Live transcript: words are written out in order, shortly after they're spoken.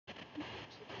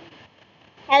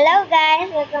Hello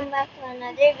guys, welcome back to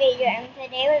another video and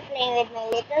today we're playing with my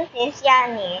little sis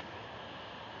Yanni.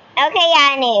 Okay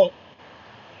Yanni.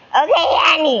 Okay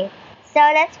Yanni. So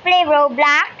let's play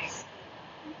Roblox.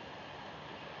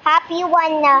 Happy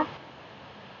one na.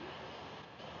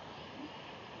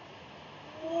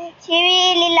 She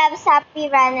really loves Happy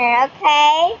Runner,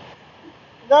 okay?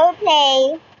 Go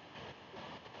play.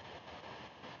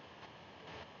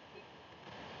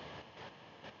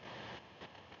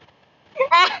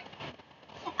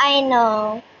 I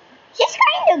know. She's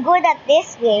kinda good at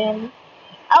this game.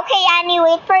 Okay Yanni,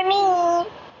 wait for me.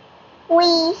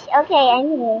 Please. Okay, I'm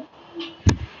here.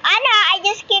 Anna, I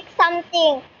just kicked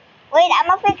something. Wait,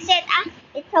 I'ma fix it.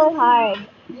 It's so hard.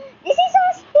 This is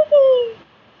so sticky.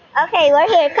 Okay, we're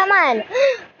here. Come on.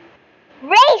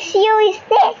 Race you is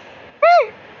this.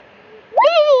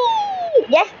 Whee!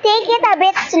 Just take it a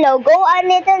bit slow. Go a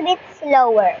little bit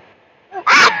slower.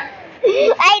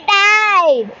 I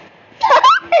died.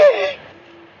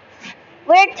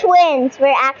 We're twins.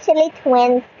 We're actually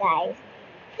twins, guys.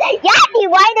 Yanni,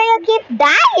 why do you keep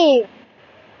dying?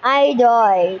 I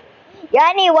died.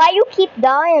 Yanni, why you keep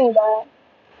dying though?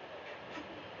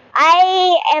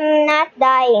 I am not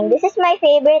dying. This is my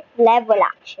favorite level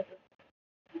actually.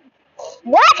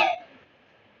 What?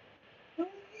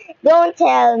 Don't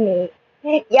tell me.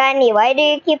 Yanni, why do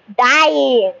you keep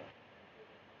dying?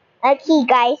 Okay,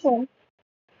 guys.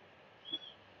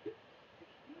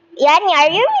 Yanni, are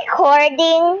you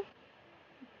recording?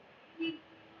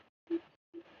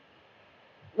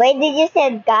 Why did you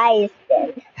say guys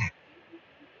then?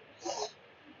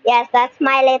 Yes, that's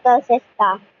my little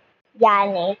sister.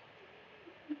 Yanni.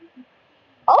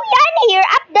 Oh, Yanni,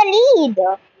 you're up the lead.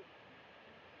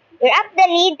 You're up the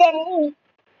lead than me.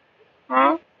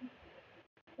 Huh?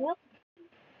 Yep.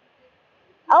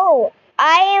 Oh,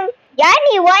 I'm...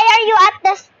 Yanni, why are you at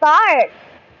the start?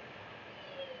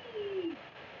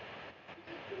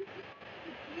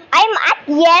 I'm at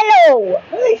yellow.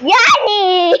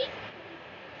 Yanni!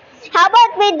 How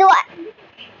about we do...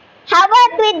 How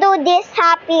about we do this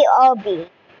happy obby?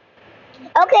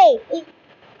 Okay.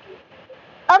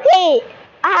 Okay.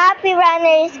 A happy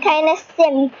runner is kind of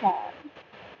simple.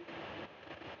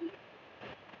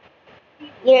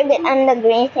 You're good on the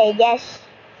green side. Yes.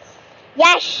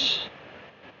 Yes.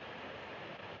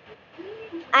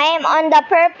 I am on the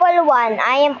purple one.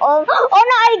 I am all... Oh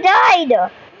no, I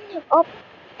died. Oh.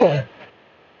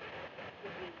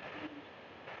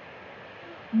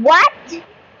 What?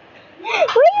 Why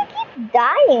you keep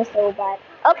dying so bad?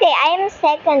 Okay, I am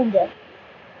second.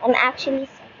 I'm actually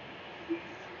second.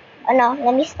 Oh no,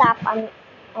 let me stop. I'm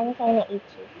kind of itchy.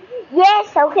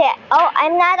 Yes, okay. Oh,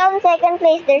 I'm not on second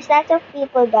place. There's lots of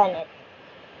people done it.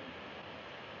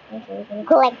 Okay, we can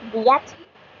collect that.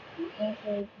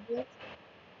 Okay, this.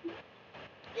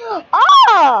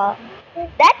 Oh,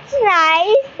 that's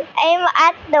nice. I'm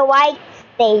at the white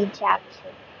stage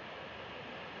actually.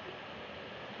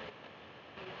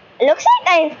 Looks like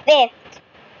I'm fifth.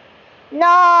 No,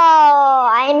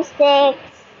 I'm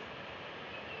sixth.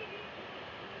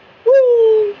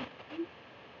 Whee!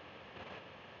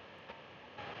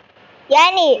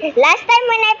 Yanni, last time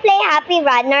when I play Happy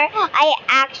Runner, I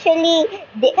actually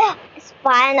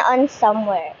spawn on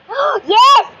somewhere.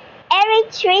 Yes! I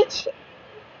reached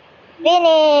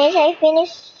finish. I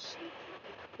finished.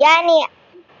 Yanni,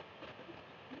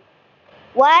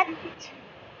 what?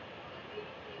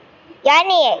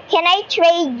 Yanni, can I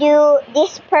trade you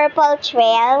this purple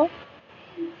trail?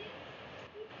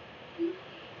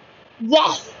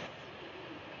 Yes!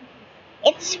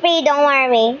 It's free, don't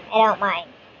worry. I don't mind.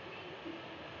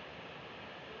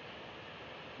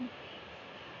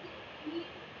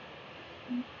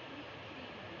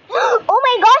 Oh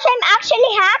my gosh, I'm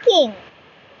actually hacking!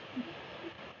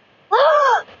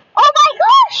 Oh my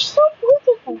gosh, so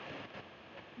beautiful!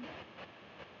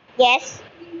 Yes.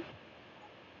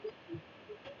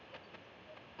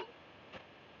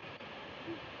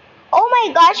 Oh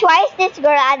my gosh, why is this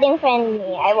girl adding friend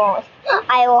me? I won't.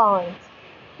 I won't.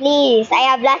 Please, I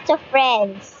have lots of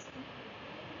friends.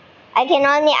 I can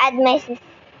only add my sister.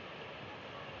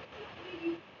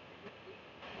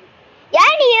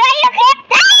 Yanni, why you keep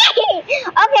dying?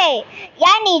 Okay,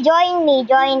 Yanni,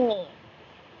 join me.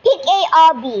 Pick a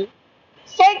obby.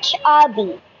 Search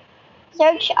obby.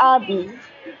 Search obby.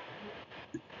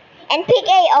 And pick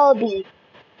a obby.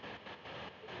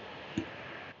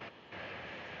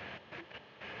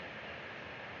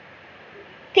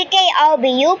 Pick a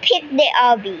obby. You pick the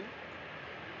obby.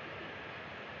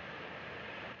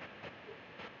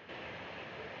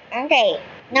 Okay,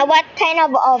 now what kind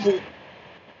of obby?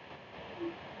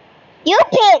 You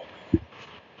pick.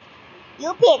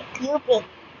 You pick.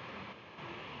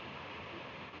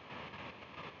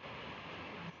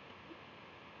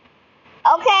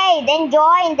 Okay, then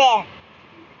join then.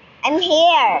 I'm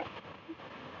here.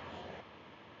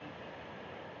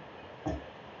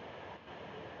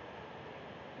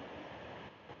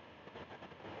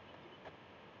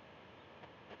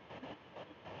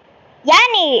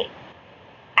 Yanni,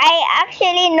 I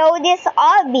actually know this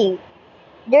obby.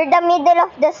 You're the middle of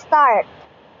the start.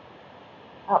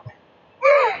 Oh.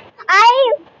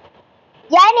 I,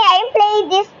 Yanni, I played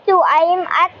this too. I am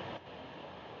at,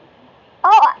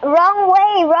 oh,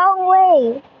 wrong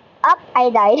way. Up, I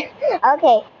died.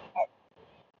 Okay.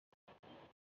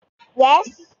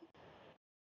 Yes?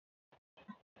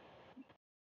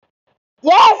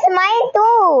 Yes, mine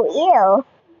too. Ew.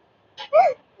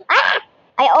 Ah!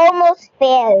 I almost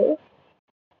fell.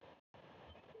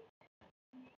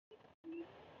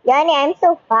 Yanni, I'm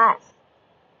so fast.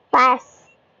 Fast.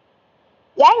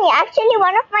 Yanni, actually,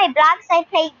 one of my vlogs, I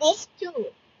played this too.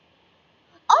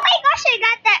 Oh my gosh, I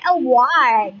got that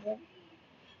award.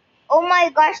 Oh my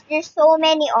gosh, there's so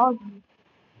many of them.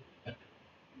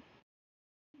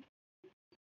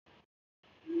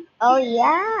 Oh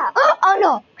yeah. Oh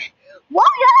no. Wow,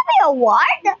 you have an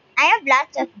award? I have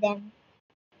lots of them.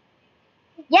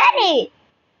 Yanni,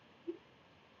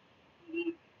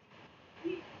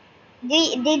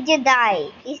 did you die?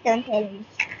 Please don't tell me.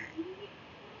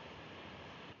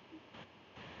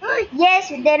 Yes,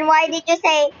 then why did you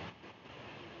say,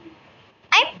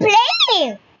 I'm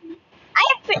playing?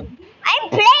 I'm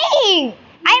playing!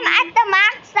 I'm at the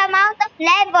max amount of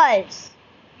levels.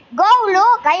 Go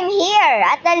look, I'm here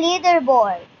at the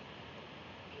leaderboard.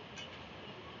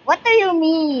 What do you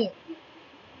mean?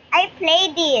 I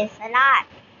play this a lot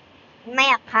in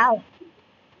my account.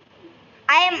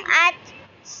 I am at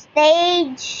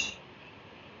stage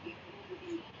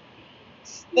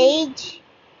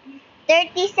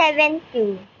 37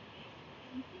 too.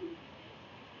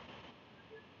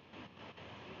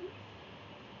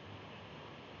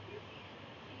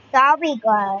 Sorry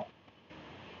girl.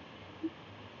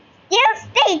 Still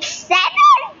stage 7?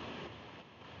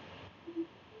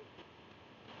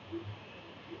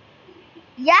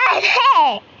 Yeah,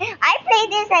 hey. I play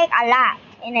this like a lot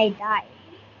and I die.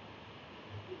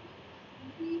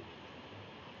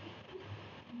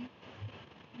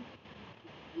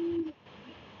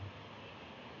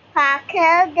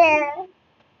 Packle.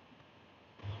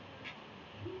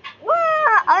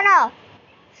 Wow, oh no.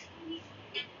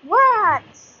 What?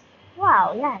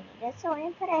 Wow, Lani, that's so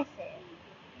impressive.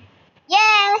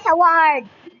 Yes, award.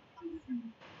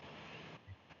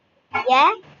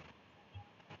 Yeah?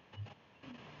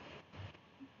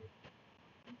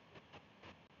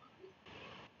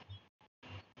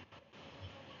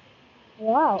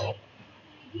 Wow.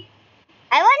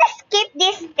 I wanna skip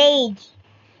this stage.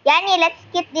 Yani, let's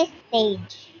skip this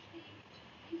stage.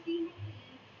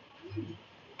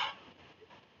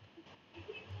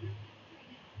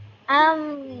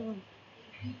 Um,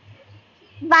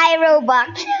 buy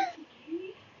Robux.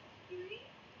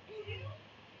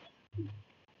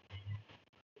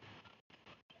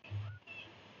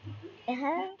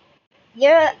 Uh-huh.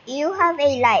 You have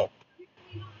a life.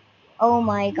 Oh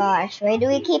my gosh, why do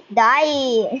we keep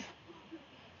dying?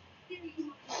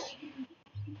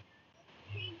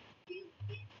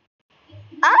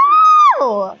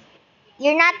 Oh!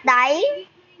 You're not dying?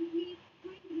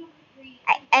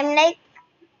 I'm like,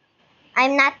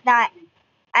 I'm not die.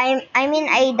 I mean,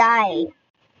 I die.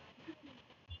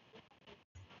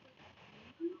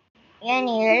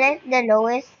 Yani, you're like the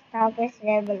lowest, toughest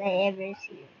level I ever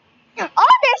seen.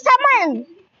 Oh, there's someone!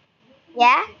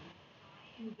 Yeah?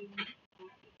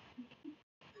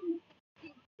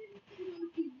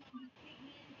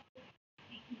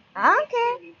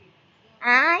 Okay.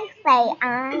 I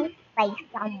say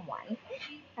someone.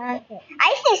 Okay.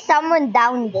 I see someone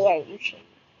down there usually.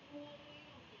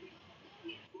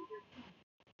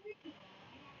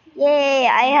 Yay,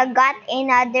 I have got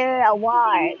another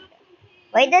award.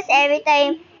 Why does every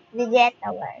time we get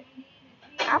award?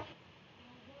 Up?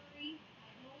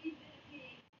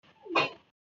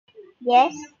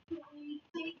 Yes?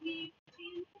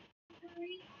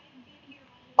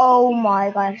 Oh my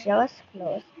gosh, that was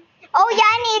close. Oh,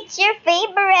 Yanni, it's your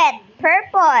favorite.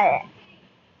 Purple.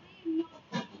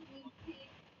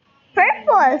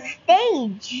 Purple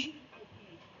stage.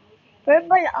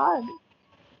 Purple og.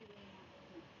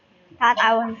 Thought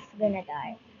I was gonna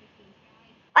die.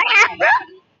 What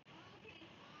happened?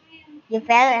 You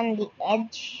fell on the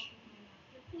edge.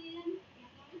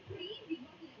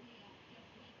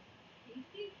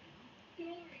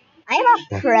 I'm a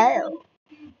pro.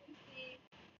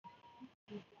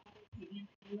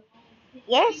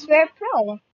 Yes, we're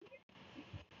pro.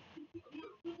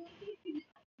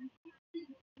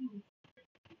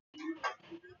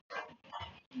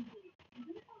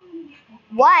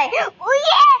 Why? Oh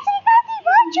yes, I got the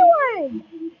watchword.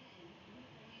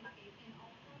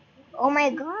 Oh my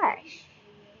gosh.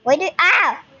 Why do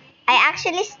I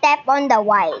actually step on the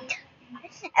white.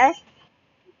 Uh,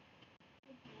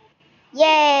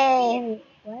 Yay!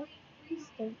 What?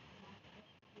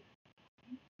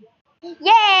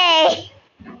 Yay!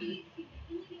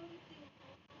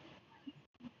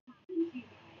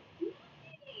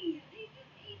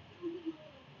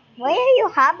 Why are you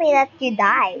happy that you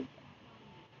died?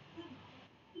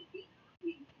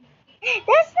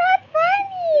 That's not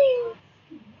funny.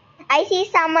 I see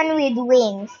someone with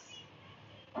wings.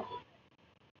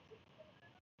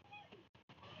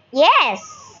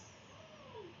 Yes.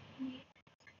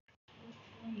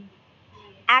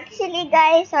 Actually,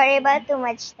 guys, sorry about too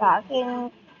much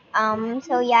talking.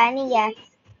 So Yani, yes,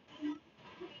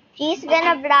 she's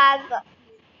gonna vlog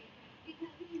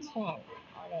 10 or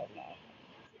 11.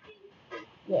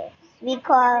 Yes, we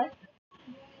call.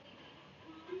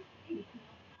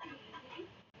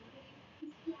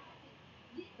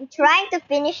 I'm trying to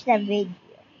finish the video.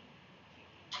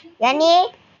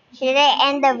 Yani, should I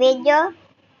end the video?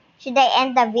 Should I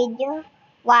end the video?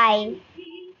 Why?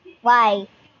 Why?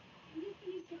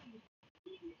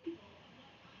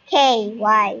 K,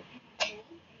 why?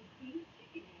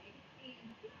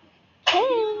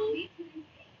 K.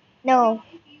 No,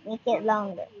 make it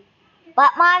longer.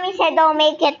 But mommy said don't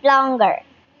make it longer.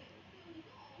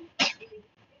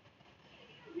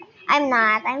 I'm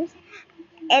not.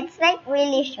 It's like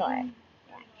really short.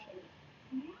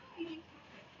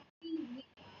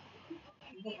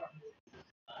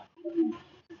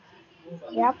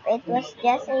 Yep, it was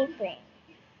just a prank.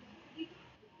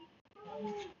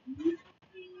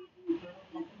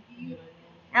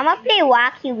 I'm gonna play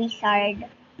Wacky Wizard.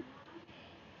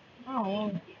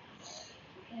 Oh.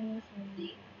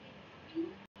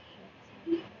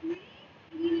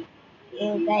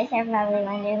 You guys are probably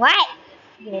wondering why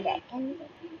did I end it?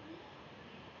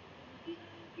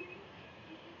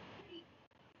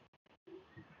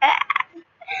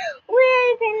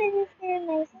 We're gonna disturb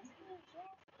my sister.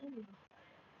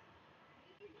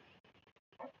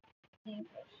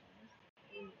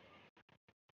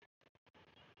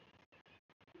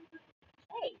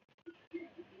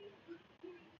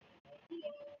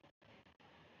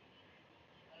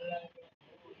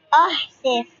 Oh,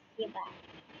 sis, you back.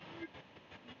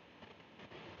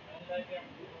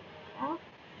 Oh,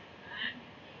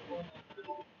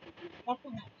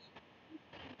 definitely.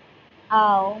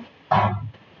 Oh,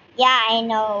 yeah, I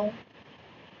know.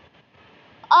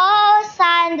 Oh,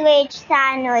 sandwich,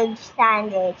 sandwich,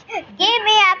 sandwich. Give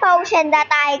me a potion that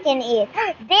I can eat.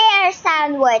 Dear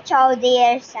sandwich, oh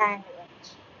dear sandwich.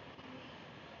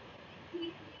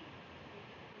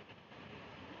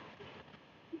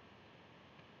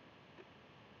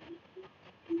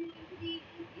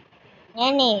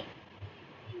 Nene,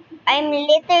 I'm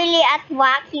literally at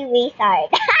Wacky Wizard.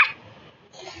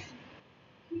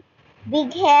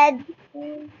 Big head.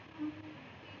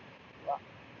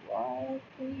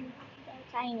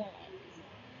 Tiny legs.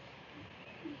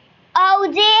 Oh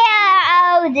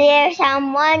dear,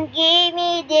 someone give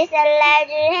me this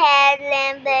alleged head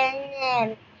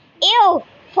lamp. Ew,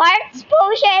 farts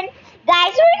potion.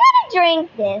 Guys, we're gonna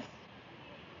drink this.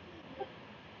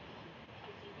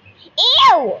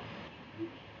 Ew,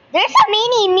 there's a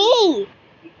mini me.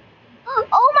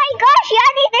 Oh my gosh,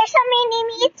 Yanni, there's a mini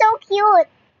me. It's so cute.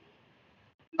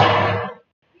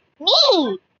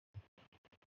 Me.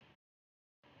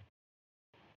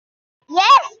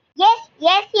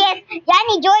 Yes, yes.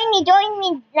 Yanni, join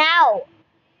me now.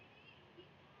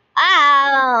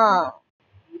 Oh,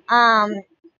 um,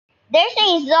 there's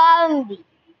a zombie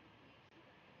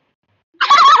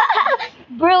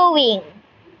brewing.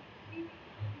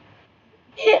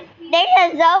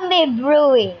 There's a zombie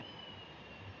brewing.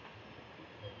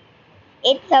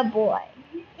 It's a boy.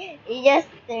 He just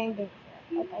turned it.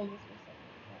 Okay,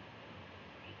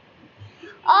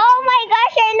 oh my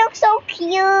gosh, I look so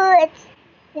cute.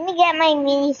 Let me get my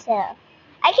mini self.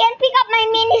 I can pick up my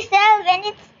mini self and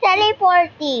it's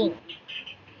teleporting.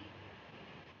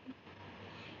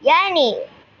 Yanni,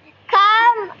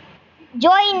 come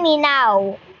join me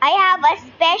now. I have a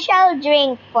special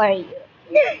drink for you.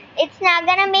 It's not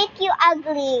gonna make you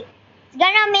ugly. It's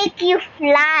gonna make you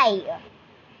fly.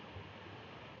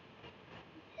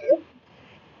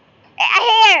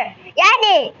 Here,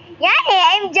 Yanni,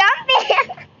 I'm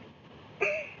jumping.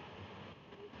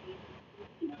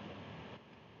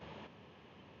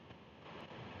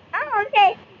 Oh,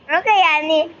 okay. Okay,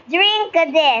 Yanni, drink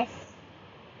this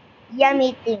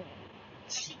yummy thing.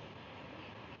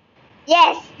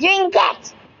 Yes, drink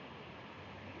it.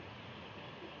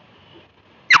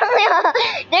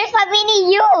 There's a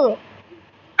mini you.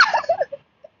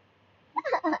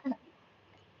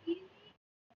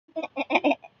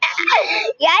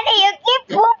 Yani, you keep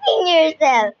pooping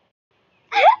yourself.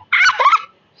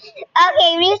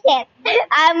 Okay, reset.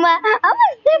 I'm a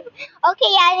step.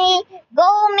 Okay, Yani, go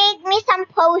make me some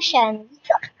potions.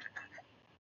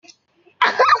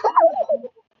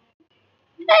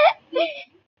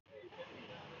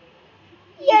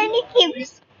 Yani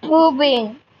keeps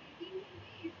pooping.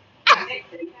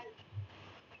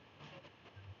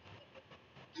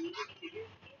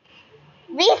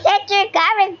 Reset your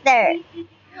character.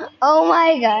 Oh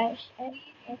my gosh.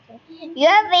 Okay. You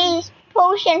have a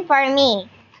potion for me.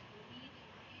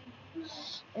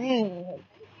 Mm.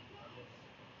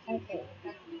 Okay.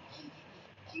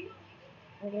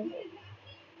 What is it?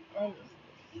 What is it?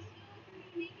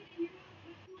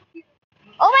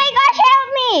 Oh my gosh, help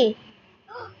me!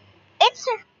 It's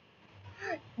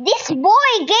this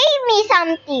boy gave me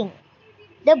something.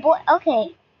 The boy.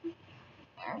 Okay.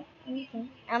 Okay.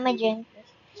 I'm a drink this.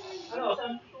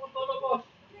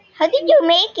 How did you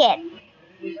make it?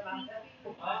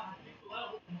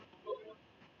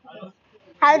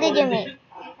 How did you make?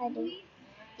 How did?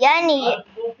 Yani,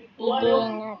 you did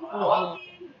not do it.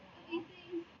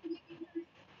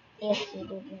 Yes, you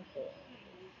didn't do it.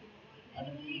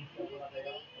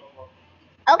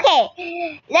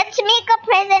 Okay, let's make a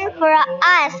present for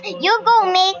us. You go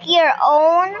make your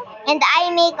own, and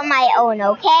I make my own,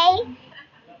 okay?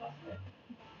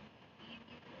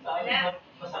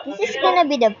 This is gonna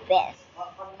be the best.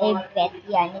 I bet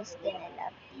Yan is gonna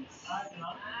love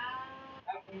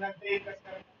this.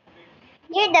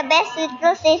 You're the best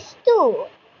little sis too.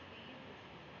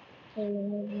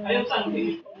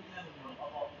 Okay,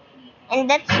 and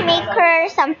let's make her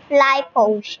some fly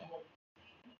potion.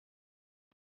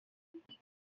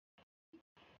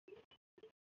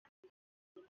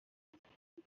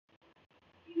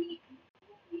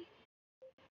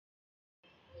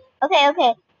 Okay,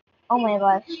 okay. Oh my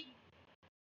gosh.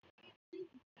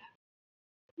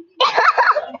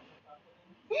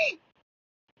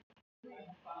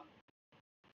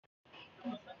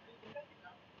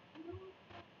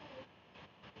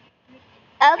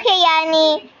 Okay,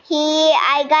 Yani.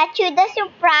 I got you the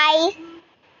surprise.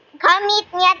 Come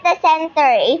meet me at the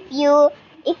center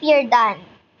if you're done.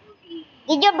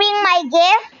 Did you bring my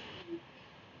gift?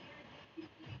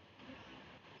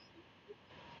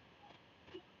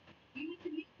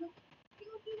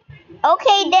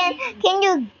 Okay, then can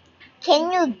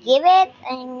you give it?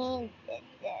 I mean,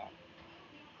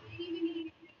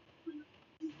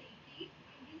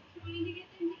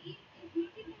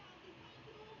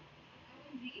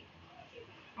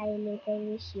 I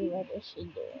literally see what is she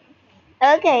doing.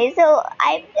 Okay, so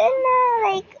I'm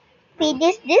gonna like see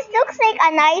this. This looks like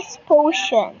a nice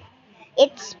potion.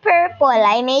 It's purple.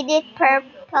 I made it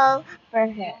purple for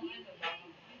her.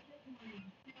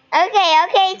 Okay,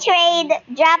 okay, trade.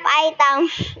 Drop item.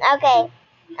 Okay.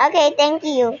 Okay, thank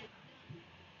you.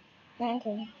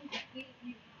 Okay.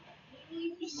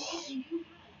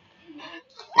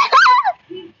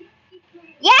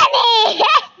 Yanni!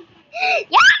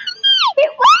 Yanni!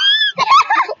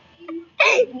 What?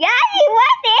 Yanni,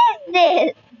 what is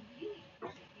this?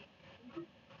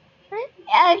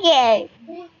 Okay.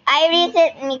 I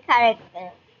reset my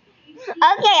character.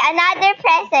 Okay, another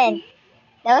present.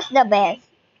 That was the best.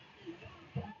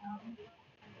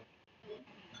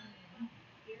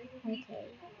 Okay.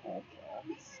 Okay.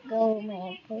 Let's go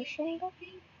my potion book.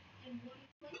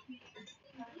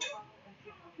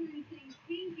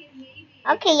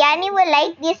 Okay, Yanni will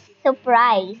like this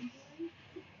surprise.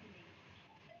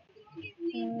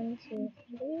 One, two,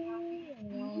 three.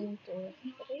 One, two,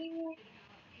 three.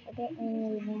 Okay, I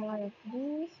need more of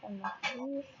these, some of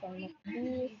these, some of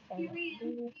these, some of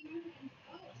these,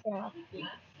 some of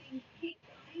these.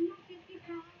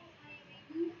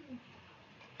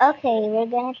 Okay, we're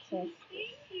gonna test.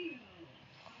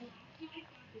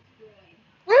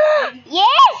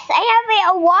 Yes, I have an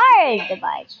award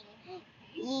badge.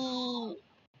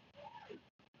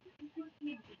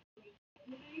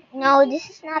 No, this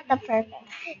is not the perfect.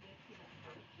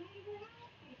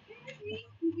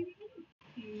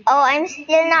 Oh, I'm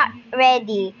still not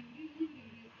ready.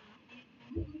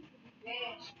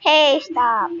 Hey,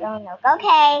 stop. Don't look.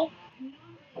 Okay.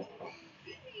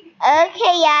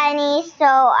 Okay, Yanni. So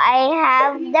I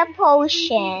have the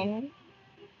potion.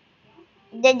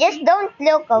 Just don't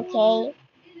look, okay?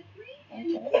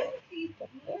 Okay. Get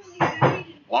this.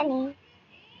 Yanni.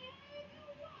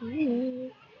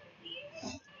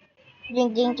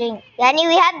 Drink, drink, drink. Yanni,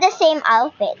 we have the same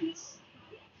outfits.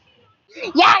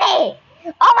 Yanni!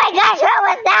 Oh my gosh, what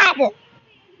was that?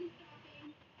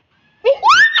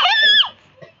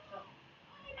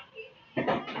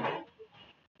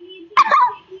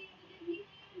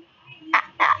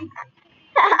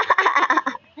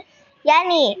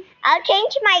 Yanni, I'll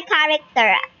change my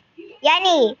character.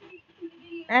 Yanni.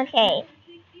 Okay.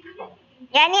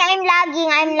 Yanni, I'm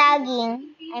lagging.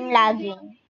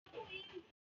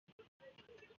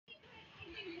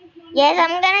 Yes,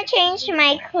 I'm gonna change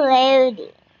my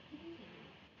clothing.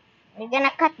 We're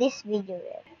gonna cut this video.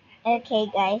 Okay,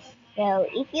 guys. So,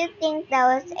 if you think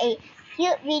that was a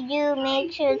cute video,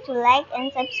 make sure to like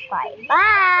and subscribe.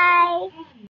 Bye!